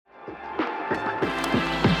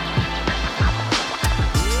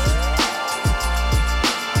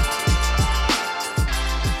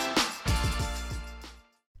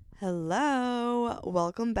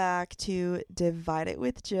welcome back to Divide It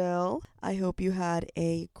with Jill. I hope you had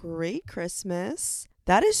a great Christmas.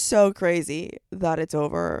 That is so crazy that it's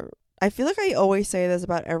over. I feel like I always say this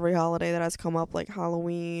about every holiday that has come up, like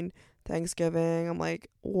Halloween, Thanksgiving. I'm like,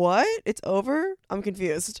 what? It's over? I'm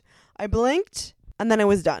confused. I blinked and then it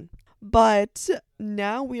was done. But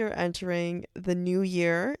now we are entering the new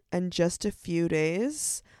year in just a few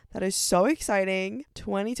days. That is so exciting.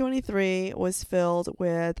 2023 was filled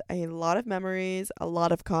with a lot of memories, a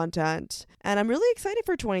lot of content, and I'm really excited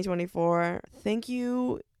for 2024. Thank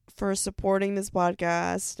you for supporting this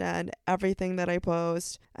podcast and everything that I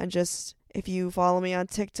post. And just if you follow me on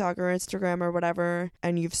TikTok or Instagram or whatever,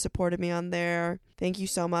 and you've supported me on there, thank you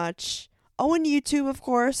so much. Oh, and YouTube, of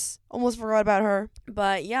course. Almost forgot about her.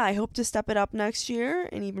 But yeah, I hope to step it up next year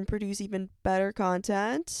and even produce even better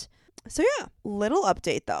content. So yeah, little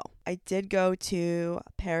update though. I did go to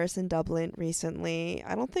Paris and Dublin recently.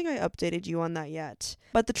 I don't think I updated you on that yet.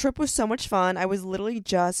 But the trip was so much fun. I was literally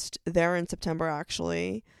just there in September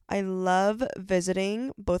actually. I love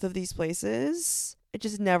visiting both of these places. It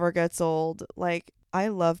just never gets old. Like, I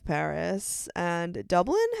love Paris, and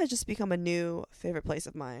Dublin has just become a new favorite place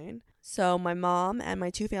of mine. So my mom and my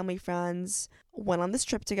two family friends went on this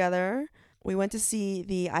trip together. We went to see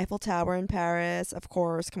the Eiffel Tower in Paris. Of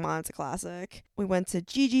course, come on, it's a classic. We went to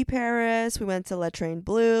Gigi Paris. We went to La Train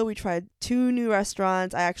Bleu. We tried 2 new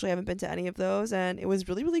restaurants. I actually haven't been to any of those, and it was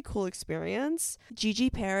really, really cool experience. Gigi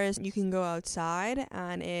Paris, you can go outside,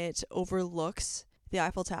 and it overlooks the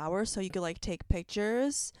Eiffel Tower, so you could like take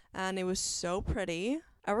pictures, and it was so pretty.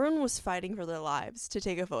 Everyone was fighting for their lives to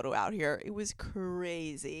take a photo out here. It was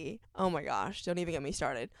crazy. Oh my gosh, don't even get me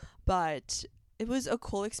started. But it was a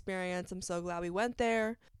cool experience. I'm so glad we went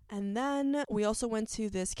there. And then we also went to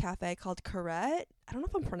this cafe called Carrette. I don't know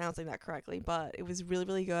if I'm pronouncing that correctly, but it was really,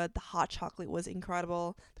 really good. The hot chocolate was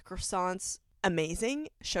incredible. The croissants, amazing,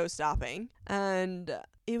 show-stopping. And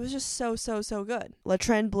it was just so, so, so good. La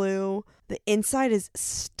Train Bleu, the inside is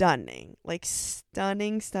stunning. Like,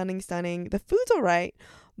 stunning, stunning, stunning. The food's all right,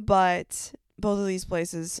 but both of these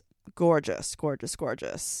places, gorgeous, gorgeous,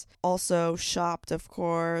 gorgeous. Also shopped, of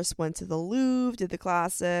course, went to the Louvre, did the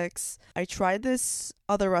classics. I tried this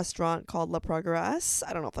other restaurant called La Progresse.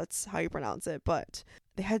 I don't know if that's how you pronounce it, but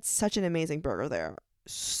they had such an amazing burger there.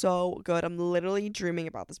 So good. I'm literally dreaming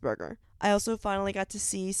about this burger. I also finally got to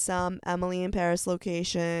see some Emily in Paris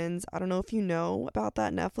locations. I don't know if you know about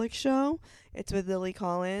that Netflix show. It's with Lily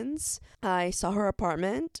Collins. I saw her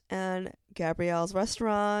apartment and Gabrielle's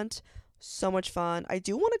restaurant. So much fun. I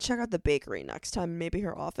do want to check out the bakery next time, maybe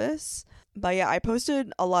her office. But yeah, I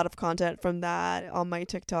posted a lot of content from that on my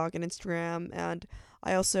TikTok and Instagram, and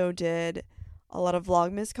I also did a lot of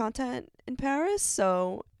Vlogmas content in Paris.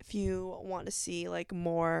 So if you want to see like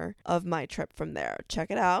more of my trip from there,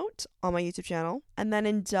 check it out on my YouTube channel. And then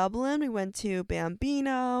in Dublin, we went to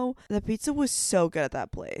Bambino. The pizza was so good at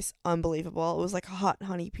that place. Unbelievable. It was like a hot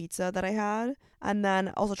honey pizza that I had. And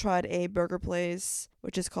then also tried a burger place,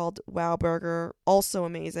 which is called Wow Burger. Also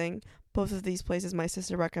amazing. Both of these places my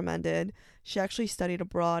sister recommended. She actually studied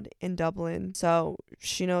abroad in Dublin, so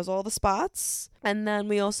she knows all the spots. And then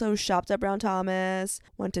we also shopped at Brown Thomas,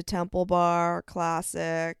 went to Temple Bar,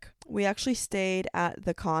 classic. We actually stayed at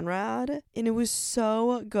the Conrad, and it was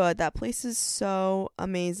so good. That place is so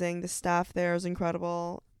amazing. The staff there is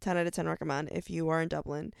incredible. 10 out of 10 recommend if you are in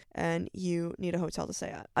Dublin and you need a hotel to stay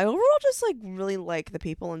at. I overall just like really like the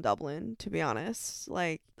people in Dublin, to be honest.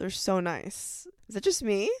 Like, they're so nice. Is it just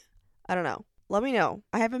me? I don't know. Let me know.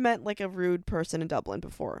 I haven't met like a rude person in Dublin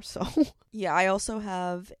before, so yeah, I also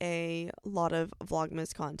have a lot of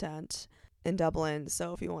Vlogmas content in Dublin,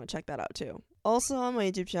 so if you want to check that out too. Also on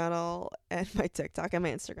my YouTube channel and my TikTok and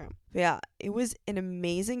my Instagram. But yeah, it was an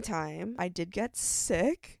amazing time. I did get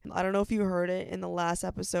sick. I don't know if you heard it in the last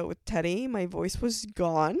episode with Teddy. My voice was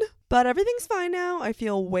gone, but everything's fine now. I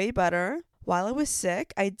feel way better. While I was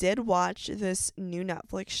sick, I did watch this new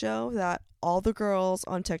Netflix show that all the girls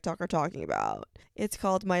on TikTok are talking about. It's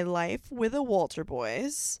called My Life with the Walter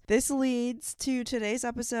Boys. This leads to today's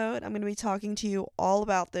episode. I'm going to be talking to you all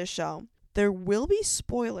about this show. There will be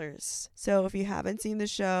spoilers. So if you haven't seen the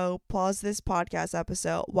show, pause this podcast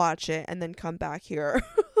episode, watch it, and then come back here.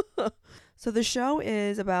 So the show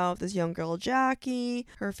is about this young girl, Jackie.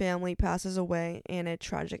 Her family passes away in a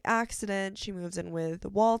tragic accident. She moves in with the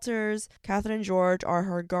Walters. Catherine and George are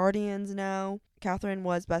her guardians now. Catherine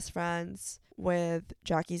was best friends with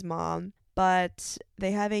Jackie's mom. But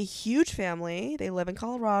they have a huge family. They live in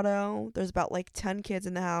Colorado. There's about like 10 kids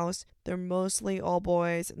in the house. They're mostly all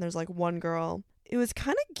boys, and there's like one girl. It was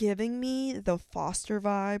kind of giving me the Foster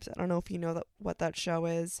vibes. I don't know if you know what that show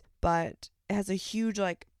is, but it has a huge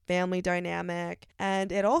like family dynamic.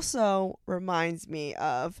 And it also reminds me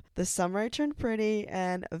of The Summer I Turned Pretty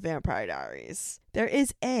and Vampire Diaries. There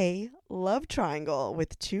is a love triangle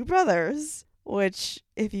with two brothers, which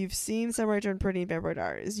if you've seen Summer I Turned Pretty and Vampire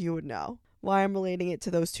Diaries, you would know why I'm relating it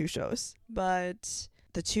to those two shows. But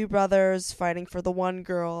the two brothers fighting for the one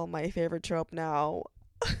girl, my favorite trope now.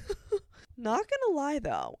 Not gonna lie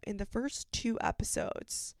though, in the first 2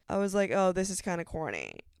 episodes, I was like, oh, this is kind of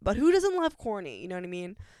corny. But who doesn't love corny? You know what I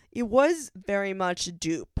mean? It was very much a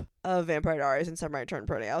dupe of Vampire Diaries and Summer I Turned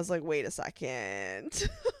Pretty. I was like, wait a second.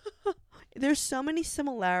 There's so many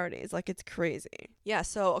similarities, like it's crazy. Yeah,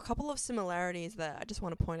 so a couple of similarities that I just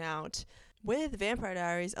want to point out. With Vampire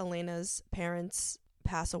Diaries, Elena's parents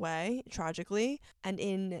pass away tragically, and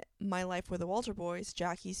in My Life with the Walter Boys,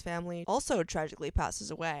 Jackie's family also tragically passes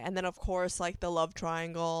away. And then of course, like, the love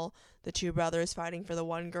triangle, the two brothers fighting for the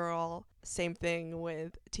one girl, same thing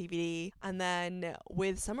with TVD. And then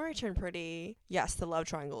with Summer I Turned Pretty, yes, the love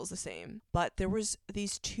triangle is the same, but there was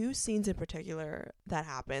these 2 scenes in particular that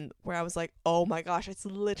happened where I was like, oh my gosh, it's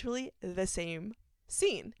literally the same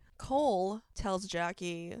scene. Cole tells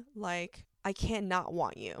Jackie, like, I can't not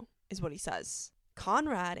want you, is what he says.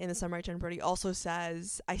 Conrad in The Summer I Turned Pretty also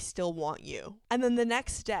says, I still want you. And then the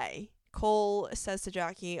next day, Cole says to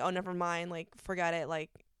Jackie, oh, never mind, like, forget it,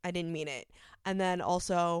 like, I didn't mean it. And then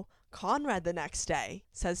also, Conrad the next day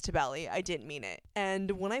says to Belly, I didn't mean it.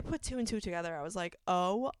 And when I put 2 and 2 together, I was like,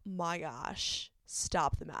 oh my gosh,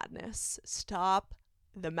 stop the madness. Stop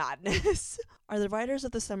the madness. Are the writers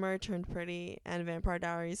of The Summer I Turned Pretty and Vampire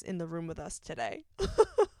Diaries in the room with us today?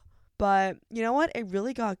 But you know what? It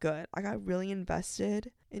really got good. I got really invested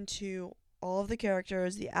into all of the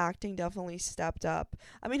characters. The acting definitely stepped up.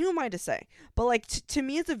 I mean, who am I to say? But like to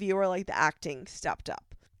me as a viewer, like, the acting stepped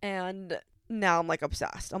up. And now I'm like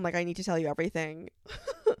obsessed. I'm like, I need to tell you everything.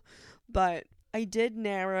 But I did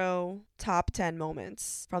narrow top 10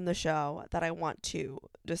 moments from the show that I want to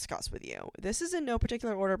discuss with you. This is in no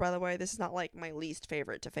particular order, by the way. This is not like my least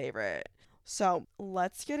favorite to favorite. So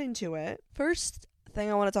let's get into it. First thing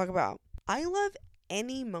I want to talk about. I love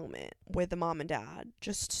any moment with the mom and dad.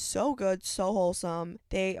 Just so good, so wholesome.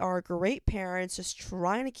 They are great parents, just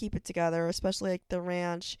trying to keep it together, especially like the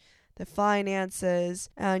ranch, the finances,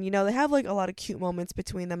 and you know, they have like a lot of cute moments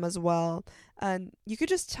between them as well. And you could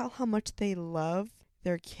just tell how much they love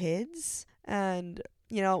their kids. And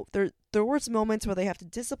you know, there were some moments where they have to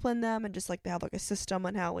discipline them and just like they have like a system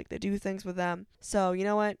on how like they do things with them. So you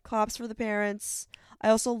know what? Claps for the parents. I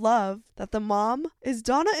also love that the mom is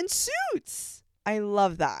Donna in Suits. I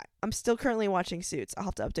love that. I'm still currently watching Suits. I'll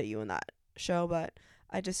have to update you on that show, but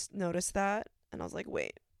I just noticed that and I was like,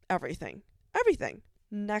 wait, everything.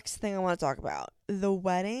 Next thing I want to talk about, the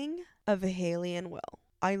wedding of Haley and Will.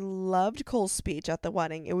 I loved Cole's speech at the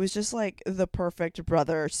wedding. It was just like the perfect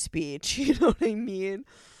brother speech. You know what I mean?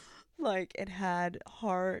 Like, it had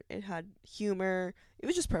heart, it had humor. It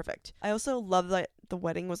was just perfect. I also love that the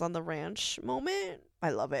wedding was on the ranch moment. I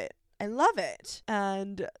love it.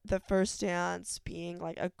 And the first dance being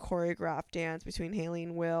like a choreographed dance between Haley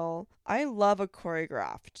and Will. I love a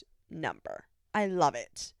choreographed number. I love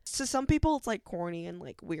it. To some people, it's like corny and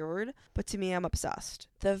like weird, but to me, I'm obsessed.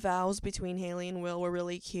 The vows between Haley and Will were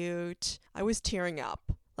really cute. I was tearing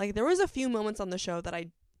up. Like, there was a few moments on the show that I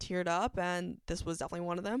teared up, and this was definitely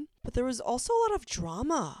one of them. But there was also a lot of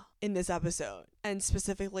drama in this episode, and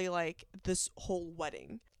specifically like this whole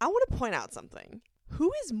wedding. I want to point out something.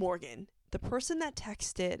 Who is Morgan? The person that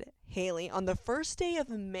texted Haley on the first day of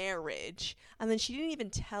marriage, and then she didn't even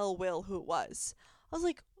tell Will who it was. I was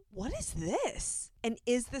like, what is this? And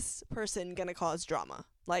is this person gonna cause drama?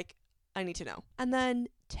 Like, I need to know. And then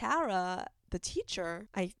Tara, the teacher,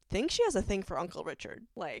 I think she has a thing for Uncle Richard.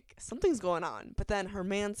 Like, something's going on. But then her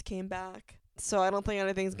mans came back, so I don't think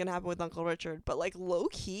anything's gonna happen with Uncle Richard. But like,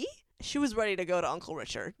 low-key, she was ready to go to Uncle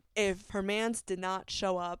Richard. If her mans did not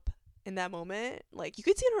show up in that moment, like, you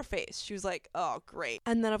could see in her face, she was like, oh, great.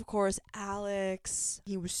 And then of course Alex,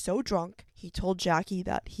 he was so drunk, he told Jackie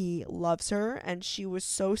that he loves her, and she was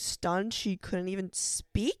so stunned she couldn't even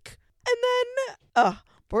speak. And then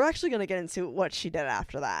we're actually gonna get into what she did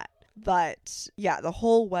after that. But yeah, the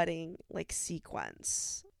whole wedding like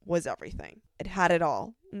sequence was everything. It had it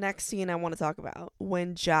all. Next scene I want to talk about,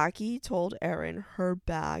 when Jackie told Erin her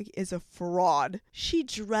bag is a fraud. She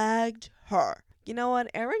dragged her. you know what?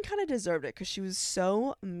 Erin kind of deserved it because she was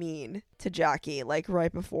so mean to Jackie, like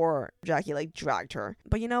right before Jackie like dragged her.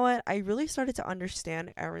 But you know what? I really started to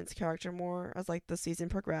understand Erin's character more as like the season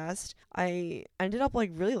progressed. I ended up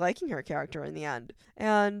like really liking her character in the end.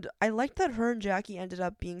 And I liked that her and Jackie ended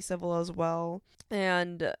up being civil as well.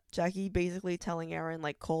 And Jackie basically telling Erin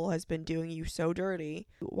like Cole has been doing you so dirty.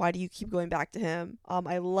 Why do you keep going back to him?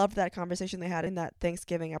 I loved that conversation they had in that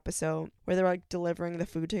Thanksgiving episode where they were like delivering the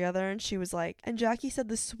food together, and she was like, and Jackie said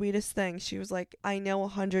the sweetest thing. She was like, I know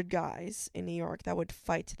 100 guys in New York that would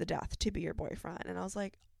fight to the death to be your boyfriend. And I was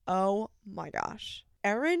like, oh my gosh.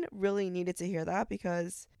 Erin really needed to hear that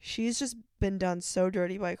because she's just been done so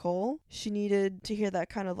dirty by Cole. She needed to hear that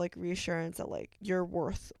kind of like reassurance that like you're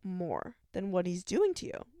worth more than what he's doing to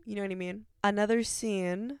you. You know what I mean? Another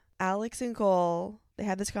scene, Alex and Cole, they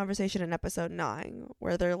had this conversation in episode 9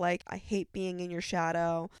 where they're like, I hate being in your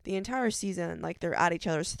shadow. The entire season, like they're at each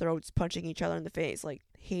other's throats, punching each other in the face, like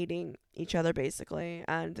hating each other basically.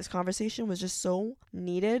 And this conversation was just so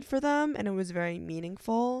needed for them, and it was very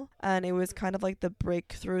meaningful, and it was kind of like the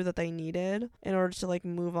breakthrough that they needed in order to like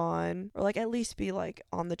move on, or like at least be like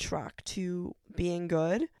on the track to being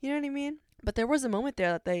good. You know what I mean? But there was a moment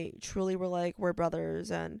there that they truly were like, we're brothers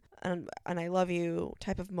and I love you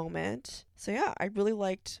type of moment. So yeah, I really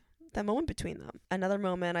liked that moment between them. Another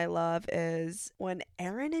moment I love is when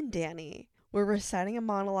Erin and Danny were reciting a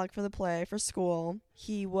monologue for the play for school.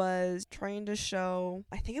 He was trying to show,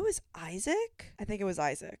 I think it was Isaac,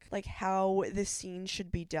 like how this scene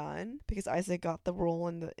should be done because Isaac got the role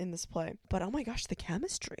in this play. But oh my gosh, the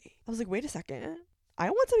chemistry. I was like, wait a second. I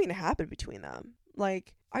want something to happen between them.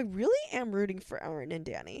 Like, I really am rooting for Erin and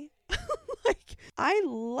Danny. Like, I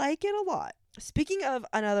like it a lot. Speaking of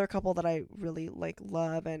another couple that I really like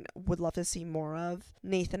love and would love to see more of,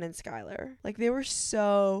 Nathan and Skylar. Like, they were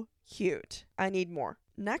so cute. I need more.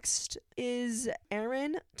 Next is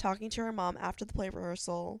Erin talking to her mom after the play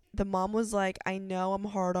rehearsal. The mom was like, I know I'm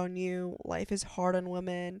hard on you. Life is hard on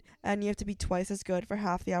women, and you have to be twice as good for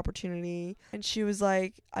half the opportunity. And she was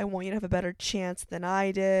like, I want you to have a better chance than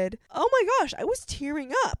I did. Oh my gosh, I was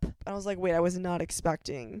tearing up. I was like, wait, I was not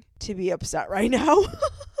expecting to be upset right now.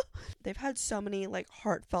 They've had so many like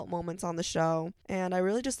heartfelt moments on the show, and I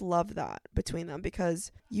really just love that between them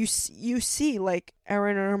because you see like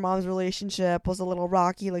Erin and her mom's relationship was a little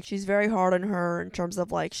rocky. Like, she's very hard on her in terms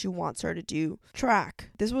of like she wants her to do track.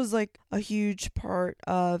 This was like a huge part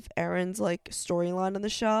of Erin's like storyline on the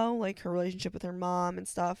show, like her relationship with her mom and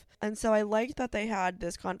stuff. And so I liked that they had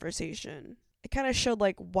this conversation. It kind of showed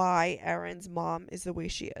like why Erin's mom is the way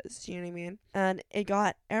she is, you know what I mean? And it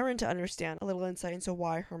got Erin to understand a little insight into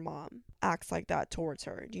why her mom acts like that towards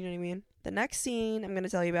her, do you know what I mean? The next scene I'm going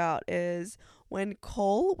to tell you about is when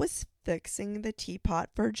Cole was fixing the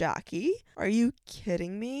teapot for Jackie. Are you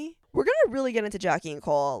kidding me? We're going to really get into Jackie and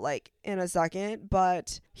Cole like in a second,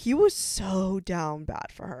 but he was so down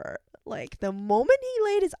bad for her. Like, the moment he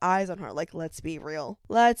laid his eyes on her, like, let's be real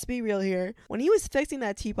here. When he was fixing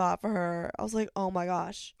that teapot for her, I was like, oh my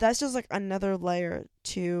gosh, that's just like another layer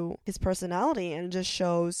to his personality, and it just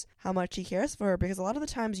shows how much he cares for her, because a lot of the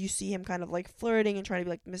times you see him kind of like flirting and trying to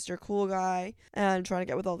be like Mr. Cool Guy and trying to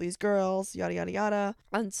get with all these girls, yada yada yada.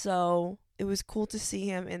 And so it was cool to see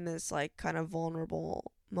him in this like kind of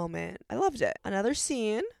vulnerable moment. I loved it. Another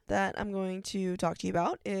scene that I'm going to talk to you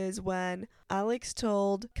about is when Alex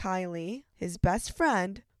told Kylie, his best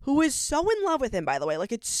friend, who is so in love with him, by the way.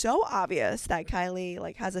 Like, it's so obvious that Kylie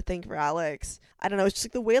like has a thing for Alex. I don't know, it's just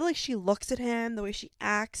like the way like she looks at him, the way she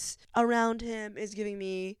acts around him is giving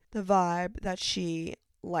me the vibe that she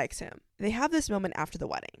likes him. They have this moment after the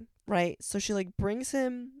wedding, right? So she like brings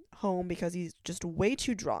him home because he's just way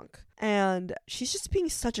too drunk, and she's just being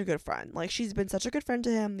such a good friend. Like, she's been such a good friend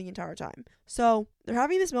to him the entire time. So they're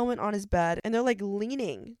having this moment on his bed, and they're like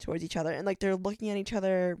leaning towards each other, and like they're looking at each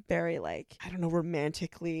other very like, I don't know,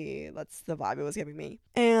 romantically. That's the vibe it was giving me.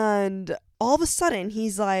 And all of a sudden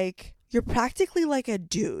he's like, you're practically like a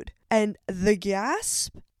dude. And the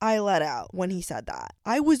gasp I let out when he said that,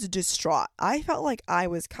 I was distraught. I felt like I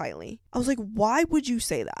was Kylie. I was like, why would you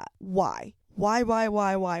say that? Why?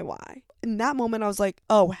 In that moment, I was like,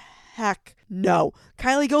 oh, heck no.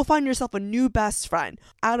 Kylie, go find yourself a new best friend.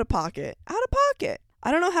 Out of pocket.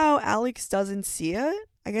 I don't know how Alex doesn't see it.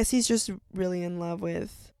 I guess he's just really in love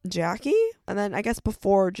with Jackie. And then I guess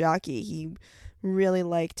before Jackie, he really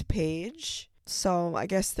liked Paige. So I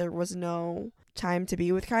guess there was no time to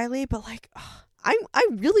be with Kylie. But like, I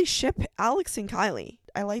really ship Alex and Kylie.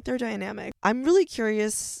 I like their dynamic. I'm really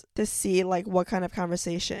curious to see like what kind of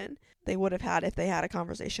conversation they would have had if they had a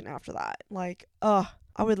conversation after that. Like,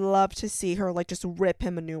 I would love to see her like just rip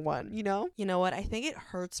him a new one, you know? You know what? I think it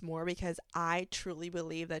hurts more because I truly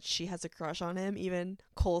believe that she has a crush on him. Even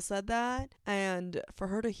Cole said that. And for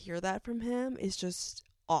her to hear that from him is just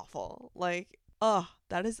awful. Like,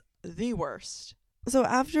 that is the worst. So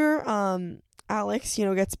after Alex,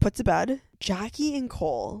 gets put to bed, Jackie and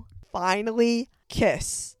Cole finally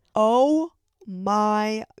kiss. Oh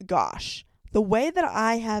my gosh. The way that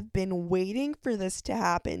I have been waiting for this to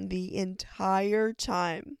happen the entire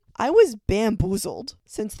time. I was bamboozled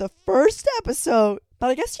since the first episode. But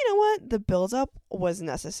I guess, you know what? The build-up was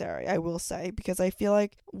necessary, I will say, because I feel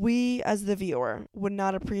like we, as the viewer, would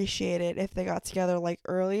not appreciate it if they got together, like,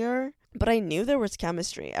 earlier. But I knew there was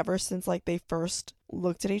chemistry ever since, like, they first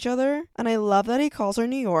looked at each other. And I love that he calls her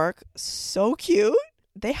New York. So cute.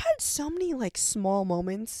 They had so many, like, small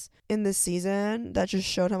moments in this season that just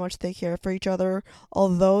showed how much they care for each other,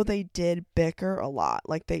 although they did bicker a lot.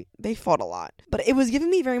 Like, they fought a lot. But it was giving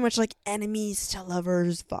me very much, like, enemies to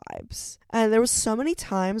lovers vibes. And there was so many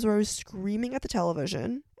times where I was screaming at the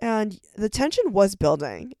television, and the tension was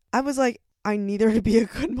building. I was like, I need there to be a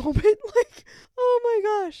good moment. Like, oh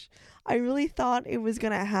my gosh. I really thought it was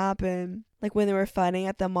gonna happen. Like when they were fighting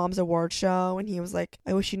at the mom's award show and he was like,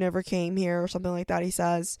 I wish you never came here or something like that, he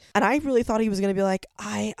says. And I really thought he was gonna be like,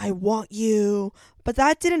 I want you. But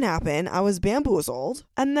that didn't happen. I was bamboozled.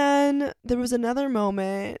 And then there was another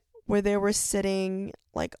moment where they were sitting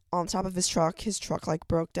like on top of his truck. His truck like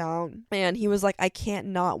broke down. And he was like, I can't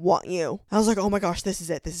not want you. I was like, oh my gosh, this is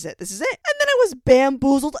it. And then I was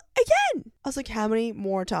bamboozled again. I was like, how many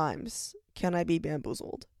more times can I be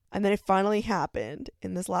bamboozled? And then it finally happened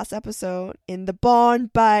in this last episode. In the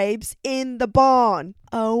barn, babes. In the barn.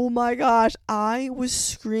 Oh my gosh. I was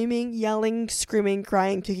screaming, yelling, screaming,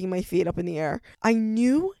 crying, kicking my feet up in the air. I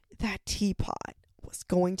knew that teapot was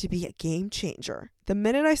going to be a game changer. The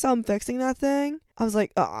minute I saw him fixing that thing, I was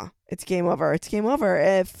like, it's game over. It's game over.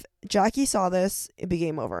 If Jackie saw this, it'd be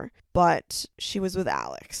game over. But she was with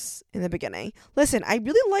Alex in the beginning. Listen, I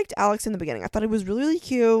really liked Alex in the beginning. I thought it was really, really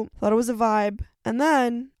cute. Thought it was a vibe. And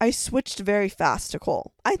then I switched very fast to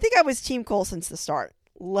Cole. I think I was Team Cole since the start.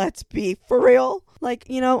 Let's be for real. Like,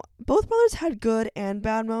 both brothers had good and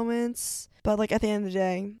bad moments. But like at the end of the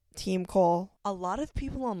day, Team Cole. A lot of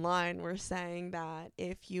people online were saying that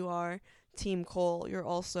if you are Team Cole, you're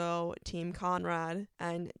also Team Conrad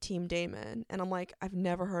and Team Damon. And I'm like, I've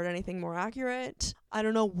never heard anything more accurate. I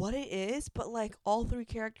don't know what it is, but like all three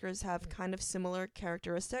characters have kind of similar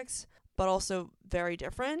characteristics, but also very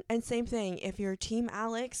different. And same thing, if you're Team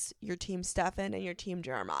Alex, you're Team Stefan, and you're Team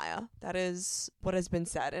Jeremiah. That is what has been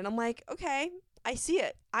said. And I'm like, okay, I see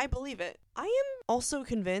it. I believe it. I am also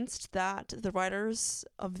convinced that the writers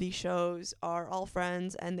of these shows are all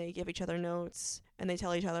friends and they give each other notes and they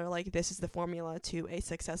tell each other, like, this is the formula to a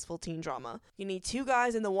successful teen drama. You need two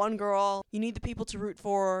guys and the one girl. You need the people to root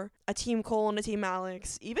for. A Team Cole and a Team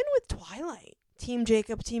Alex. Even with Twilight. Team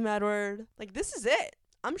Jacob, Team Edward. Like, this is it.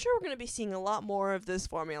 I'm sure we're going to be seeing a lot more of this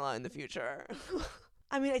formula in the future.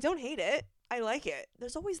 I mean, I don't hate it. I like it.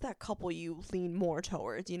 There's always that couple you lean more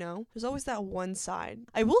towards, There's always that one side.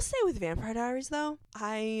 I will say with Vampire Diaries, though,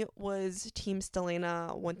 I was Team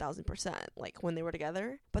Stelena 1000%, like, when they were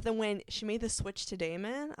together. But then when she made the switch to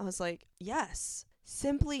Damon, I was like, yes.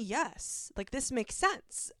 Simply yes. Like, this makes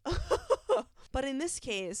sense. But in this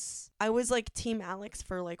case, I was like Team Alex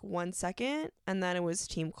for like 1 second, and then it was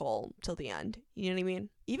Team Cole till the end. You know what I mean?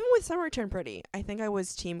 Even with Summer Turned Pretty, I think I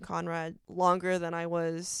was Team Conrad longer than I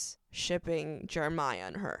was shipping Jeremiah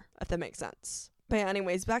and her, if that makes sense. But yeah,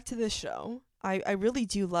 anyways, back to this show. I really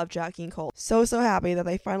do love Jackie and Cole. So happy that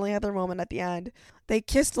they finally had their moment at the end. They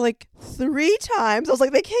kissed like 3 times. I was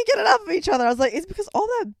like, they can't get enough of each other. I was like, it's because all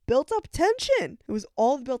that built up tension. It was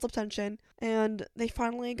all the built up tension. And they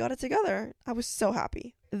finally got it together. I was so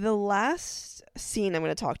happy. The last scene I'm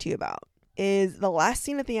going to talk to you about is the last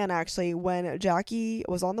scene at the end, actually, when Jackie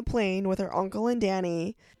was on the plane with her uncle and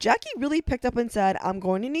Danny. Jackie really picked up and said, I'm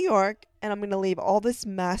going to New York and I'm going to leave all this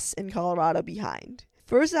mess in Colorado behind.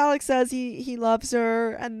 First, Alex says he loves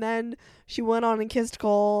her, and then she went on and kissed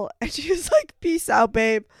Cole, and she was like, peace out,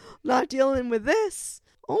 babe. Not dealing with this.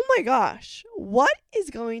 Oh my gosh. What is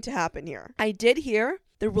going to happen here? I did hear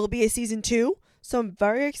there will be a season 2, so I'm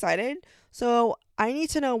very excited. So I need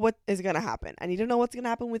to know what is going to happen. I need to know what's going to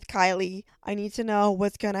happen with Kylie. I need to know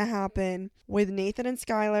what's going to happen with Nathan and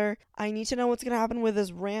Skylar. I need to know what's going to happen with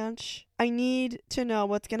this ranch. I need to know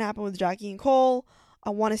what's going to happen with Jackie and Cole. I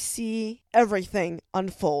want to see everything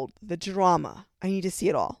unfold. The drama. I need to see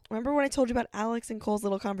it all. Remember when I told you about Alex and Cole's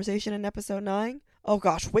little conversation in episode 9? Oh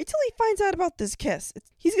gosh, wait till he finds out about this kiss.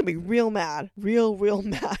 He's going to be real mad. Real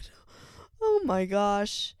mad. Oh my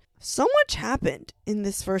gosh. So much happened in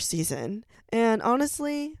this first season, and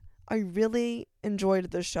honestly, I really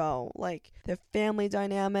enjoyed the show. Like, the family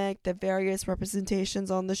dynamic, the various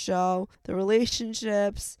representations on the show, the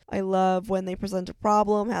relationships. I love when they present a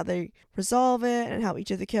problem, how they resolve it, and how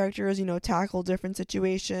each of the characters, tackle different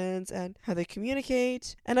situations and how they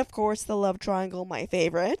communicate. And of course, the love triangle, my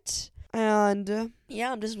favorite. And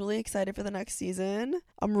yeah, I'm just really excited for the next season.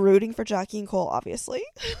 I'm rooting for Jackie and Cole, obviously.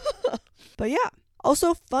 But yeah.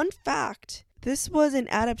 Also, fun fact. This was an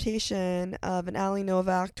adaptation of an Ali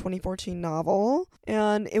Novak 2014 novel,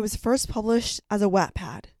 and it was first published as a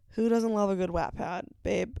Wattpad. Who doesn't love a good Wattpad,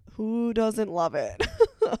 babe? Who doesn't love it?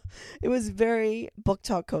 It was very book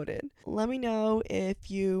talk coded. Let me know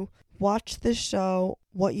if you watched this show,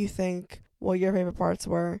 what you think, what your favorite parts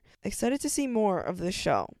were. Excited to see more of this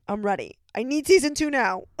show. I'm ready. I need season 2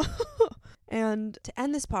 now. And to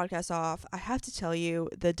end this podcast off, I have to tell you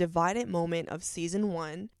the divided moment of season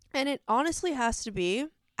 1. And it honestly has to be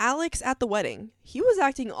Alex at the wedding. He was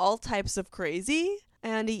acting all types of crazy.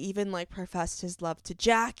 And he even professed his love to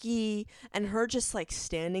Jackie. And her just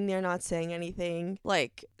standing there not saying anything.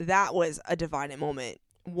 That was a divided moment.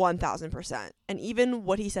 1000%. And even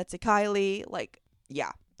what he said to Kylie.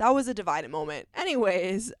 Yeah, that was a divided moment.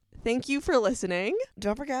 Anyways, thank you for listening.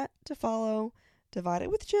 Don't forget to follow Divided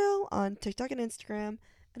with Jill on TikTok and Instagram.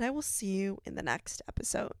 And I will see you in the next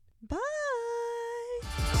episode.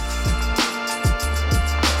 Bye!